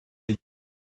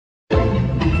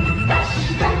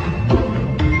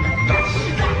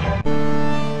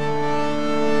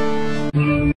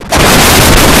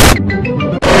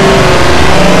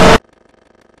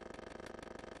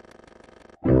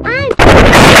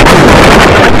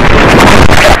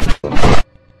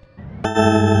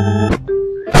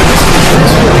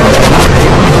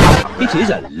It is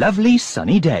a lovely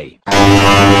sunny day.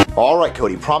 Alright,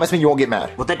 Cody, promise me you won't get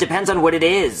mad. Well, that depends on what it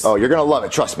is. Oh, you're gonna love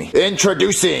it, trust me.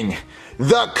 Introducing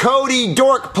the Cody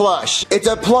Dork plush. It's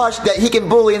a plush that he can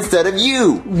bully instead of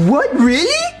you. What,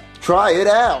 really? Try it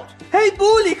out. Hey,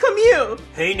 bully, come here.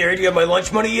 Hey, nerd, you have my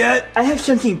lunch money yet? I have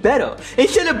something better.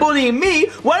 Instead of bullying me,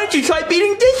 why don't you try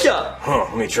beating this up? Huh,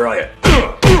 let me try it.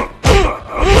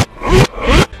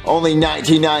 Only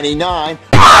 $19.99.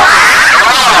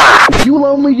 You'll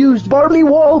only use Barbie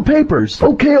wallpapers.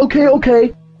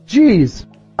 Okay. Jeez.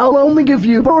 I'll only give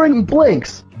you boring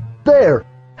blinks. There.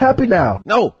 Happy now.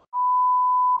 No.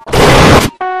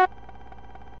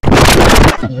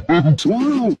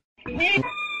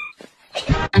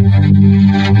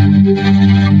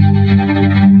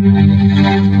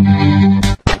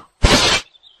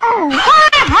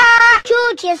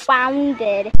 George is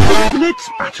wounded. Let's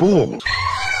battle.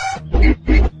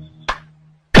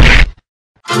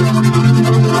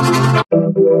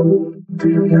 Do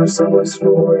you hear someone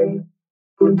snoring?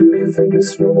 Who do you think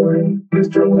is snoring?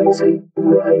 Mr. Lazy,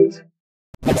 right?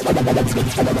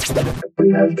 We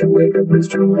have to wake up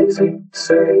Mr. Lazy.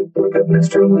 Say, wake up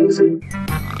Mr. Lazy.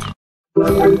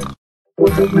 Louder.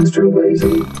 Wake up Mr.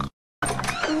 Lazy.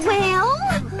 Well,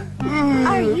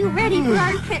 are you ready for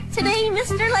our trip today,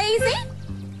 Mr. Lazy?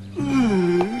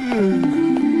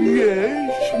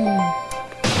 Yes.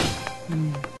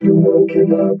 You woke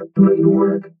him up. Great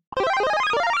work.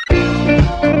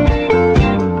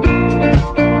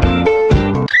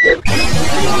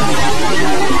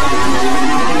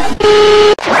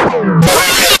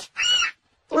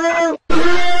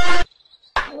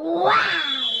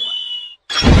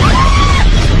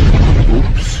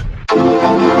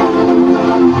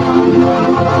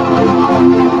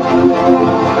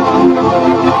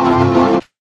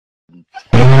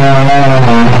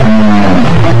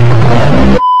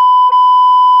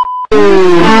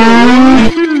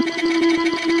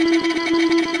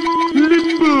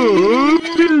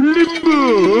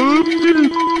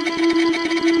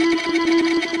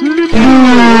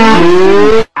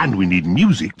 And we need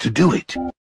music to do it.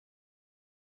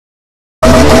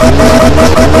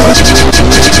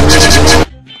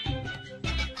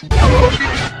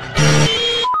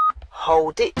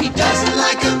 Hold it. He doesn't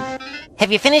like him.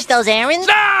 Have you finished those errands?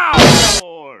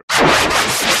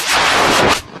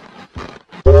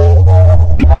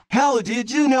 How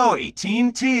did you know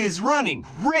AT&T is running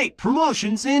great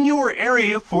promotions in your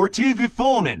area for TV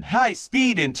phone and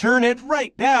high-speed internet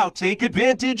right now? Take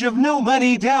advantage of no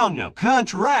money down, no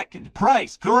contract and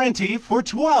price guarantee for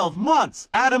 12 months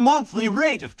at a monthly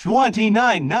rate of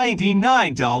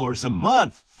 $29.99 a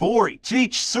month. For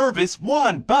each service,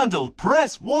 one bundle.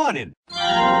 Press 1 and...